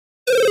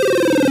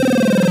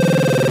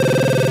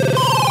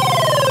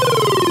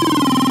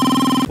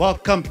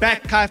Welcome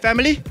back, Kai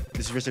family.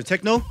 This is Mr.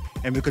 Tecno,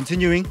 and we're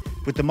continuing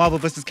with the Marvel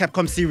vs.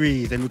 Capcom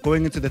series, and we're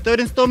going into the third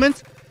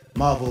installment,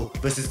 Marvel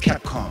vs.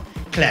 Capcom,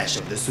 Clash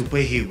of the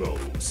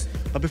Superheroes.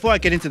 But before I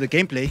get into the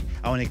gameplay,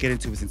 I want to get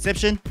into its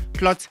inception,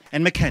 plot,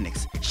 and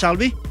mechanics. Shall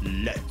we?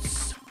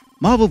 Let's!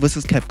 Marvel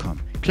vs. Capcom,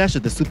 Clash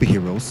of the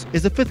Superheroes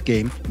is the fifth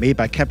game made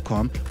by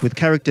Capcom with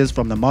characters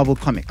from the Marvel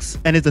comics,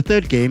 and is the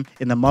third game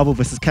in the Marvel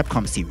vs.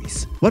 Capcom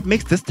series. What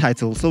makes this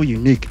title so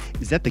unique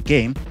is that the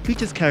game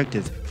features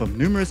characters from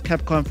numerous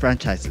Capcom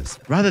franchises,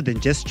 rather than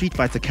just Street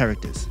Fighter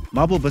characters.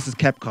 Marvel vs.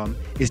 Capcom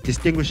is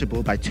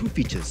distinguishable by two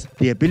features: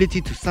 the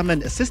ability to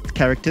summon assist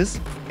characters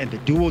and the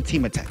dual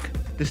team attack.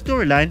 The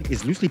storyline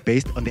is loosely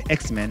based on the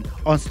X-Men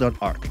Onslaught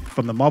arc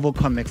from the Marvel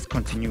Comics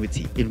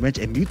continuity, in which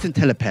a mutant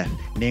telepath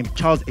named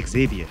Charles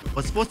Xavier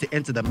was forced to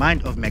enter the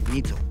mind of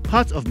Magneto.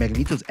 Parts of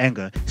Magneto's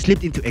anger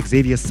slipped into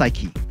Xavier's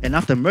psyche, and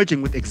after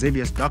merging with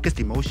Xavier's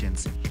darkest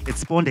emotions, it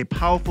spawned a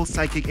powerful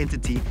psychic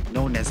entity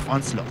known as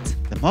Onslaught.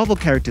 The Marvel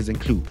characters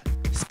include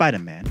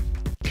Spider-Man,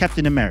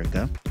 Captain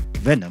America,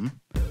 Venom,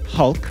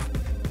 Hulk,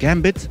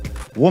 Gambit,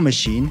 War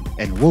Machine,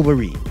 and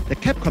Wolverine. The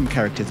Capcom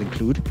characters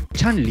include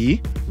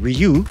Chun-Li,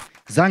 Ryu,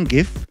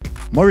 Zangief,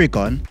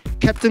 Morrigan,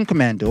 Captain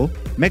Commando,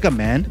 Mega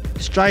Man,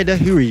 Strider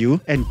Hiryu,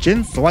 and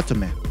Jin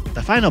Sawatome.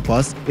 The final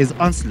boss is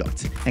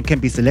Onslaught and can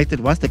be selected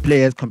once the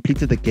player has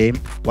completed the game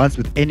once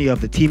with any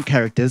of the team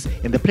characters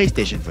in the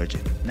PlayStation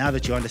version. Now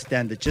that you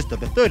understand the gist of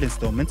the third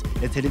installment,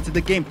 let's head into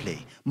the gameplay.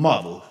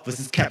 Marvel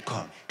vs.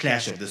 Capcom,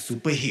 Clash of the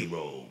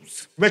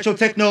Superheroes. Retro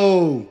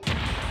Tecno!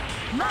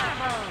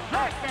 Marvel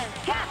vs.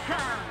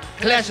 Capcom!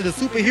 Clash of the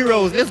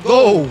Superheroes, let's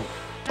go!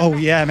 Oh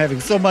yeah, I'm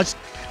having so much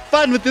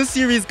fun with this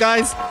series,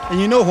 guys. And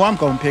you know who I'm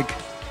gonna pick.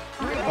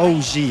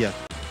 Oh, Gia.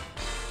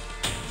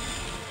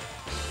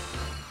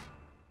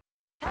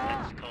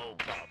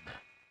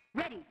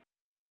 Ready.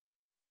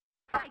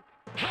 Fight.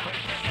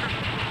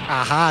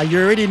 Aha, you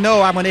already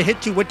know I'm gonna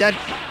hit you with that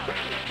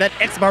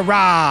X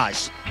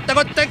Barrage.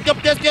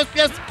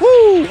 Yes.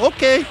 Woo,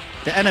 okay.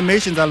 The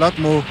animations are a lot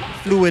more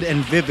fluid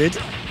and vivid.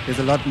 There's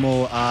a lot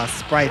more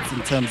sprites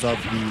in terms of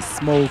the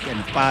smoke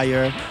and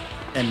fire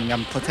and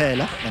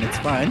Potela, and it's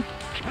fine.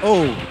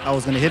 Oh, I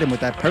was gonna hit him with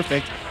that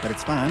perfect, but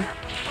it's fine.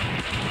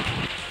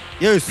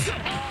 Yes.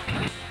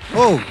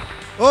 Oh,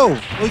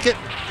 okay.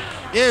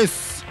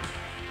 Yes.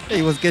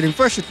 He was getting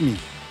fresh with me.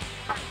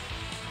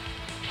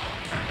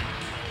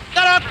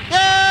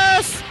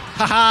 Yes.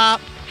 Haha.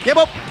 Yep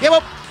up.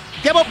 Yep.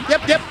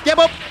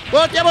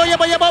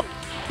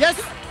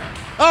 Yes.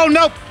 Oh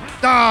no.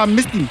 Ah,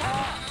 missed him.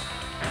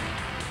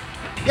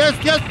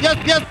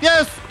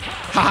 Yes.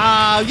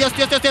 Haha.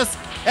 Yes.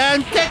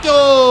 And take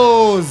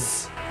yours.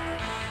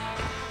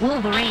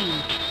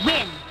 Wolverine,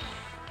 win!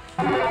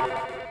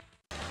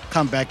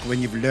 Come back when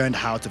you've learned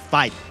how to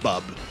fight,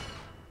 bub.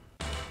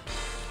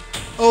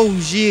 Oh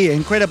yeah,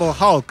 Incredible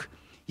Hulk.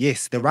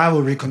 Yes, the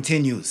rivalry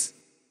continues.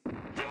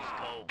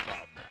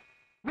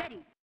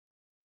 Ready.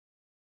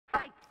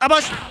 Fight.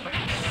 Abash!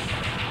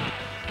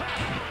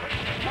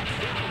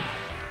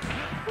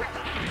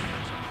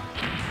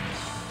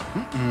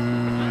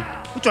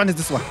 Which one is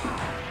this one?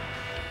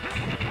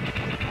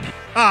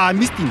 Ah, I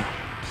missed him.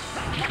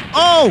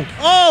 Oh!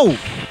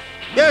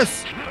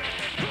 Yes!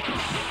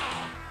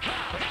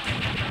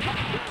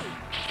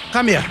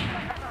 Come here.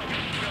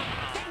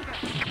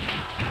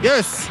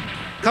 Yes!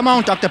 Come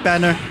on, Dr.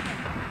 Banner.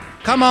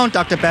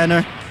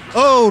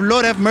 Oh,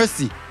 Lord have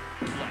mercy.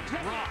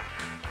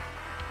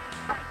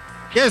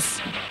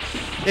 Yes!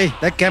 Hey,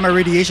 that gamma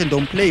radiation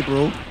don't play,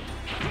 bro.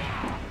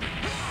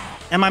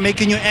 Am I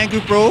making you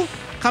angry, bro?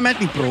 Come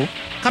at me, bro.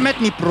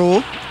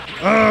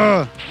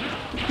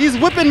 He's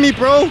whipping me,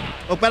 bro.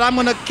 Oh, but I'm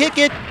gonna kick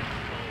it.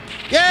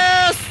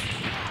 Yes!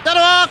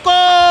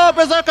 Tadawako!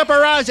 Berserker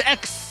Barrage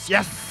X!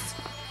 Yes!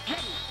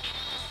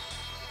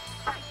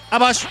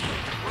 Abash!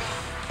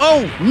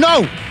 Oh,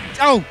 no!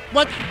 Oh,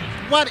 what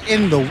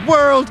in the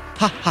world?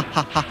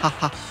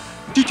 Ha!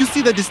 Did you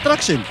see the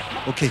destruction?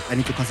 Okay, I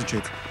need to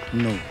concentrate.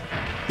 No.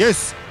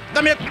 Yes!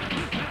 Come here!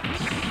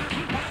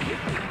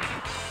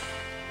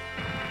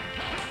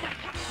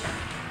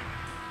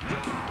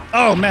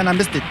 Oh man, I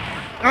missed it.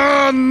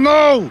 Oh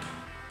no!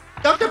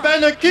 Dr.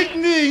 Banner kicked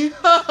me!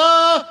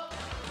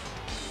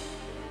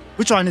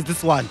 Which one is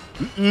this one?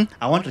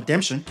 I want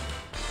redemption.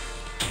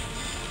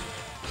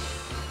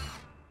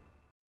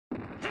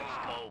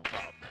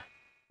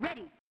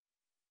 Ready.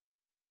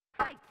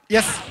 Fight.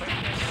 Yes.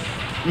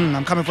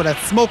 I'm coming for that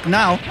smoke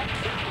now.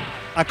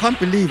 I can't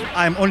believe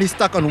I'm only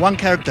stuck on one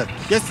character.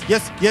 Yes.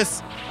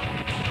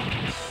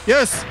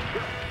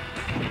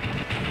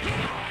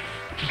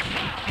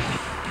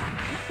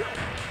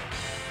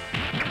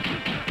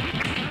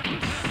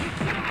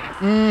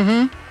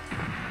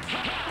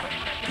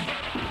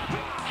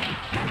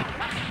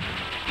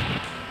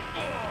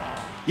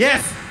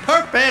 Yes,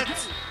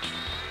 perfect.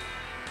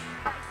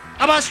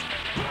 Abash.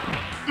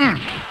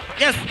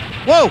 Yes.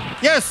 Whoa,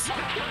 yes.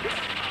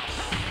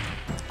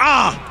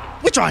 Ah,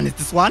 which one is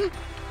this one?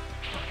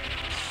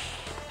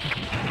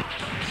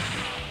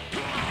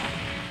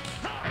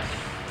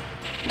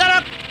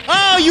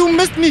 Oh, you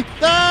missed me.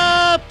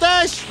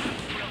 dash.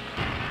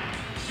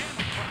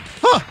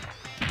 Huh.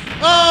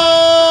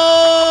 Oh!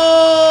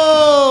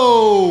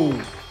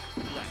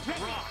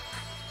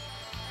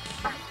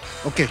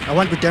 Okay, I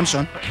want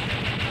redemption.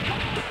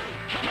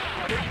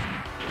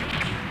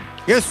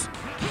 Yes.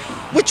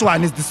 Which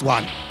one is this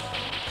one?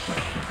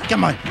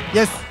 Come on.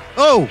 Yes.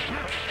 Oh.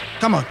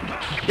 Come on.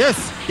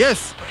 Yes.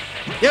 Yes.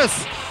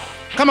 Yes.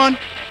 Come on.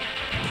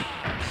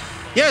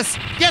 Yes.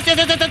 Yes. Yes.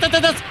 Yes. Yes. Yes.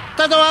 Yes.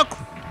 Yes.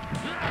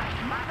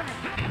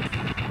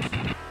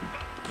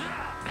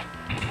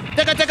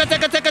 Take it. Take it.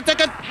 Take it. Take it.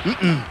 Take it.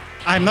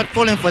 I'm not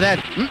falling for that.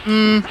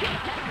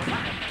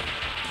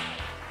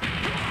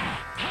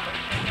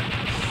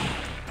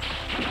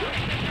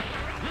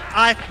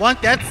 I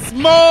want that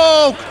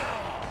smoke.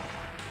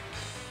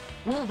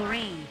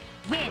 Wolverine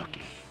wins.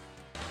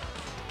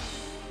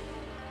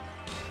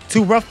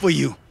 Too rough for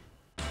you.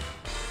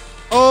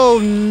 Oh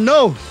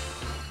no.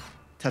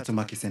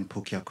 Tatsumaki-sen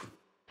Pokyaku.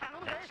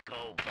 Let's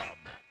go, bub.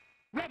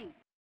 Ready.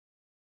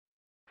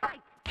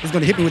 Fight. He's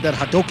gonna hit me with that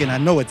Hadouken. I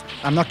know it.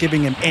 I'm not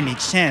giving him any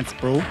chance,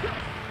 bro.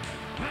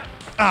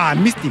 Ah, I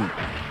missed him.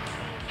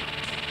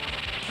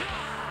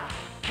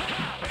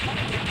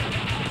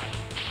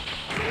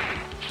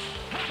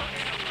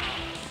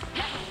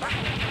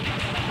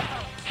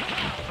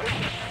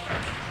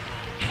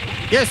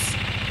 Yes.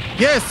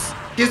 Yes.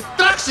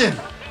 Distraction.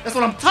 That's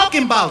what I'm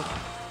talking about.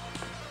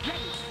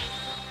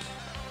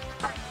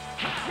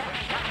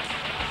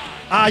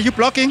 Ah, you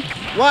blocking?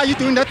 Why are you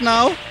doing that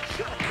now?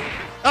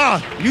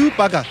 Ah, you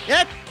bugger.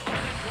 Yep.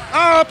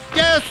 Up.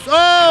 Yes.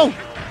 Oh.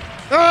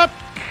 Up.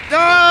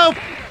 Oh.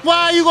 Why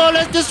are you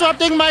always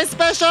disrupting my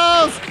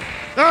specials?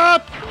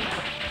 Up.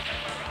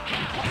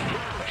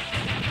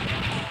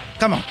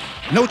 Come on.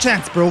 No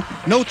chance, bro.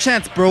 No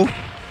chance, bro.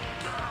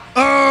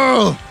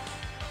 Oh.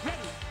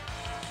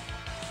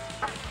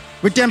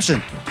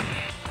 Redemption.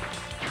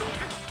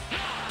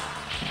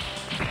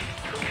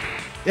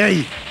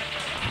 Hey.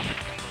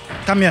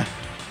 Come here.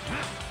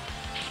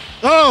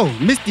 Oh,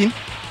 missed him.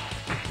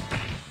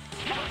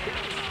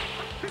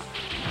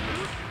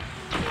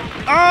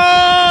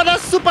 Oh,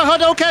 that's super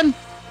Hadouken.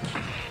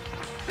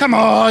 Come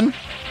on.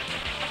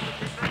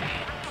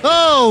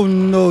 Oh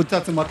no,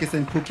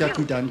 Tatsumaki-sen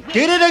Pukyaku-dan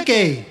did it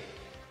again.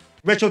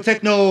 Retro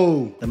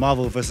Techno. The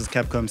Marvel vs.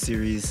 Capcom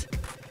series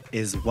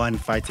is one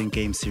fighting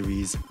game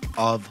series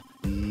of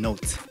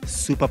note.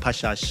 Super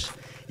pashash.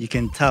 You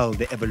can tell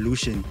the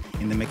evolution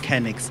in the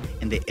mechanics,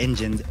 in the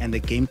engines, and the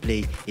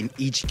gameplay in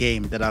each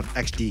game that I've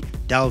actually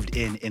delved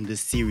in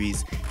this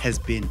series has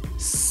been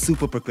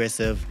super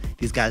progressive.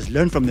 These guys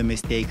learn from the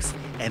mistakes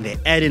and they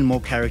add in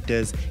more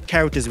characters.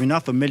 Characters we're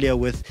not familiar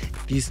with.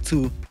 These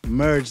two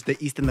merge the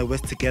East and the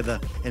West together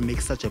and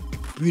make such a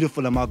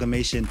beautiful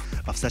amalgamation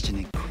of such an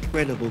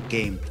incredible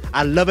game.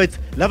 I love it,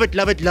 love it,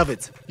 love it, love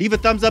it. Leave a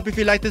thumbs up if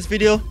you like this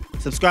video.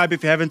 Subscribe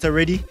if you haven't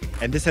already.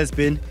 And this has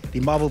been the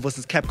Marvel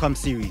vs. Capcom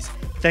series.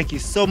 Thank you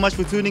so much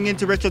for tuning in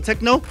to Retro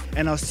Techno,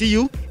 and I'll see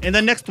you in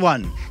the next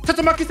one.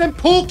 Tatsumaki-sen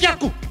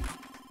Pokyaku!